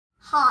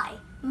Hi,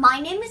 my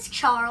name is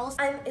Charles.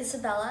 I'm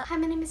Isabella. Hi,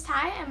 my name is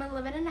Ty. I'm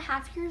 11 and a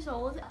half years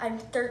old. I'm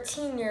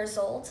 13 years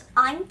old.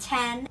 I'm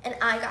 10. And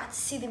I got to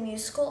see the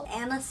musical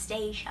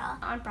Anastasia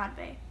on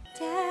Broadway.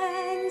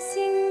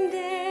 Dancing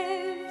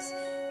dares,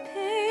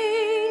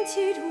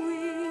 painted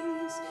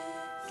wings,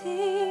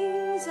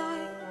 things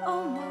I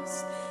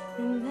almost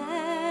remember,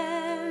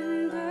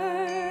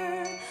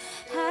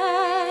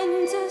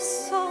 and a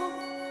song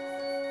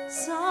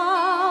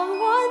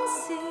someone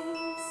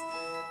sings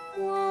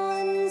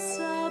once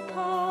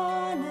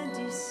upon a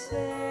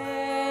December.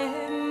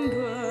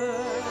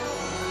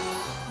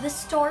 The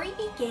story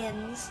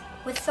begins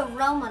with the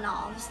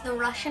Romanovs, the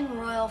Russian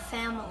royal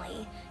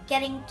family,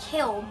 getting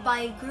killed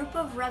by a group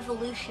of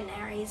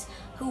revolutionaries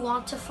who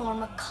want to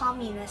form a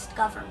communist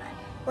government.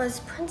 Was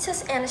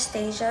Princess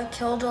Anastasia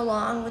killed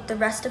along with the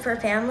rest of her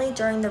family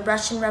during the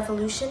Russian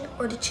Revolution,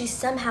 or did she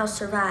somehow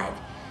survive?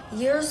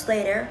 Years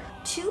later,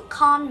 two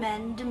con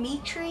men,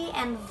 Dmitri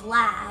and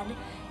Vlad,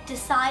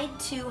 decide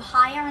to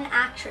hire an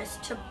actress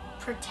to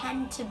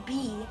pretend to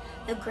be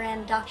the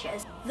Grand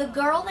Duchess. The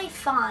girl they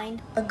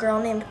find, a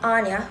girl named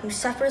Anya, who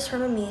suffers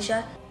from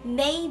amnesia,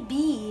 may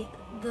be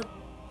the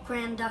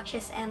Grand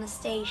Duchess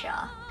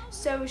Anastasia.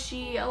 So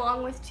she,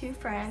 along with two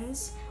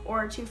friends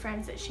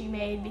that she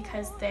made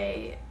because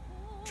they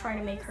try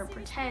to make her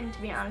pretend to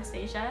be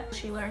Anastasia,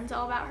 she learns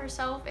all about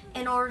herself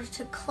in order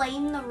to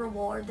claim the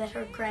reward that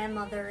her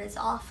grandmother is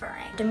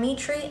offering.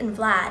 Dmitri and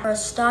Vlad are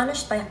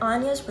astonished by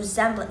Anya's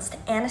resemblance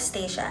to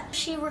Anastasia.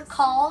 She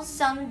recalls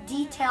some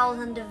details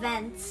and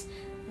events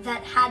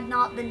that had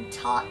not been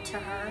taught to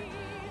her.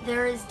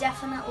 There is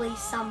definitely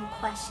some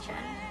question.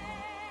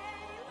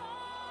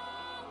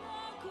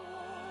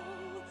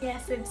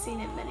 Yes, I've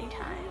seen it many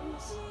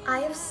times.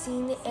 I have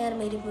seen the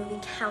animated movie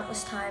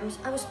countless times.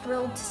 I was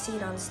thrilled to see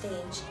it on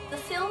stage. The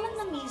film and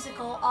the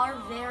musical are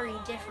very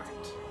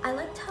different. I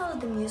liked how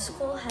the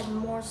musical had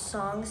more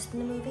songs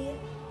than the movie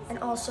and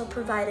also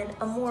provided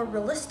a more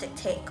realistic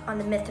take on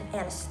the myth of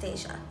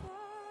Anastasia.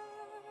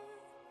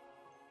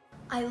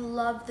 I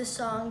love the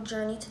song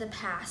Journey to the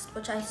Past,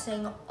 which I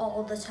sing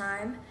all the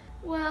time.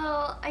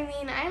 Well, I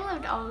mean, I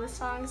loved all the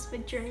songs,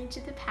 but Journey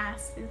to the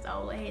Past is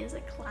always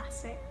a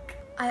classic.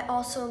 I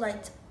also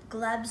liked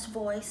Gleb's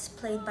voice,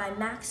 played by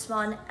Max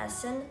von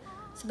Essen,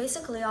 so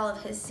basically all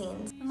of his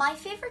scenes. My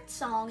favorite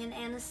song in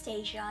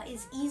Anastasia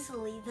is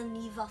easily the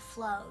Neva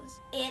Flows.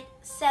 It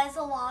says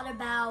a lot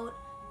about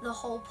the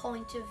whole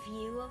point of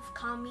view of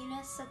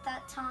communists at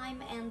that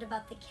time and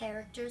about the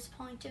character's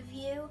point of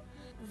view.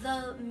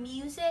 The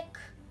music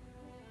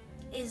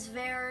is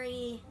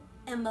very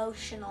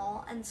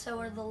emotional, and so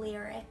are the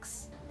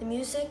lyrics. The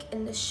music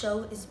in the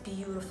show is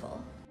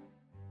beautiful.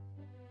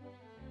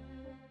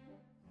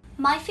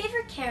 My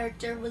favorite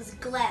character was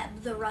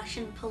Gleb, the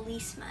Russian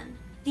policeman.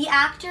 The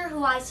actor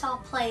who I saw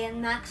play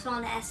in Max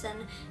von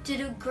Essen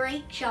did a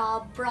great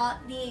job,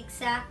 brought the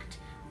exact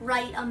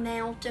right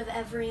amount of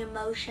every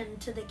emotion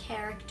to the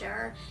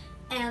character,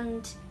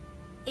 and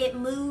it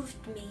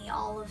moved me,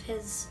 all of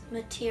his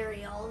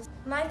materials.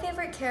 My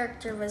favorite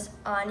character was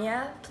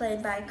Anya,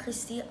 played by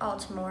Christy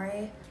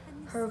Altamori.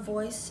 Her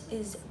voice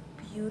is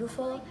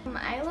beautiful.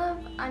 I love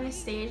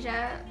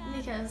Anastasia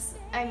because,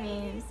 I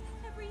mean,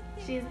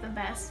 she's the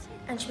best.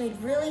 And she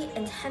made really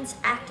intense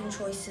acting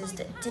choices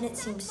that didn't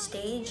seem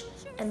staged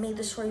and made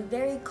the story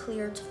very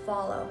clear to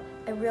follow.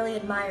 I really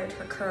admired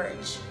her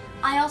courage.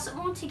 I also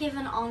want to give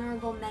an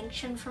honorable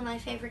mention for my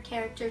favorite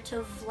character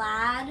to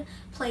Vlad,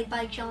 played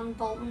by John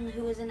Bolton,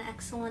 who is an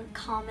excellent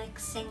comic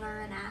singer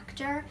and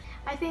actor.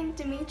 I think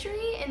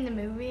Dmitri in the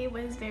movie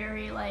was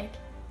very,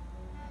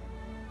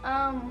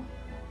 kind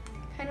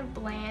of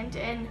bland,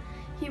 and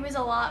he was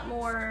a lot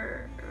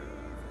more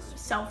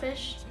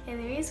selfish. In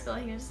the musical,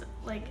 he was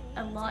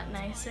a lot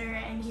nicer,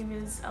 and he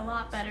was a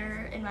lot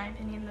better, in my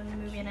opinion, than the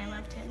movie, and I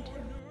loved him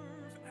too.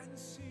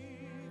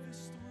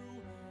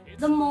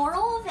 The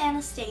moral of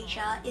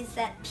Anastasia is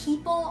that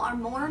people are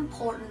more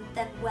important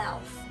than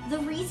wealth. The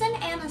reason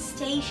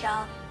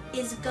Anastasia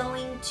is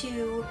going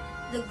to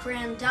the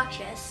Grand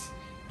Duchess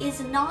is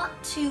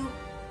not to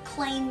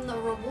claim the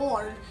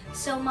reward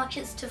so much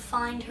as to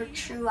find her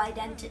true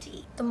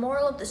identity. The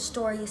moral of the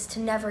story is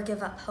to never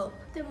give up hope.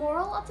 The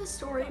moral of the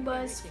story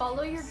was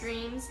follow your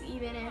dreams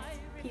even if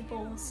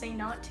people say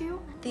not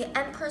to. The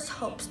Empress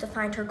hopes to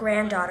find her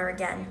granddaughter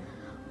again.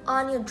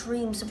 Anya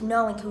dreams of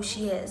knowing who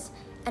she is,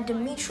 and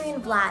Dmitri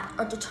and Vlad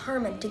are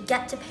determined to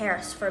get to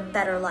Paris for a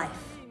better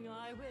life.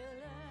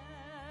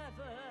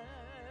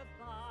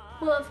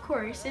 Well, of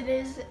course, it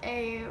is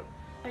a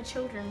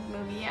children's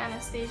movie.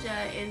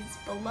 Anastasia is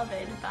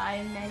beloved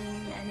by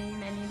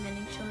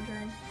many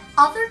children.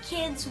 Other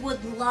kids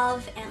would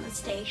love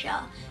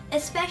Anastasia,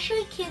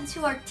 especially kids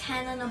who are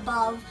 10 and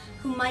above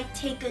who might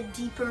take a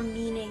deeper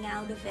meaning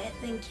out of it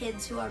than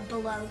kids who are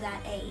below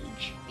that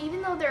age.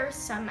 Even though there are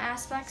some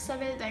aspects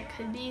of it that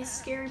could be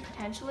scary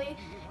potentially,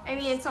 I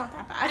mean, it's not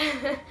that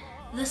bad.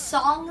 The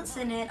songs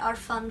in it are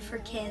fun for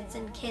kids,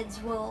 and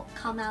kids will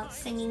come out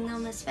singing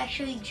them,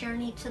 especially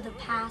Journey to the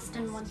Past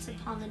and Once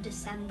Upon a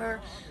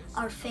December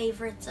are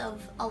favorites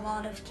of a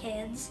lot of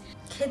kids.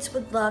 Kids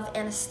would love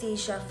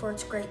Anastasia for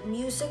its great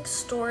music,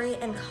 story,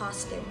 and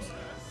costumes.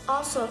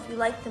 Also, if you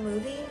like the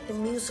movie, the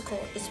musical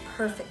is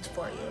perfect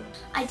for you.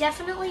 I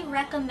definitely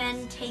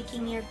recommend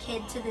taking your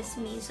kid to this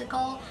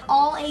musical.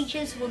 All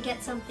ages will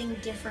get something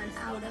different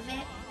out of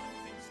it.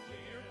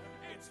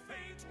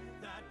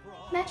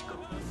 Magical.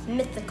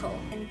 Mythical.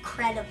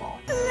 Incredible.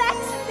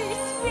 Let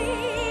this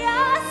be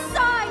a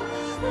song.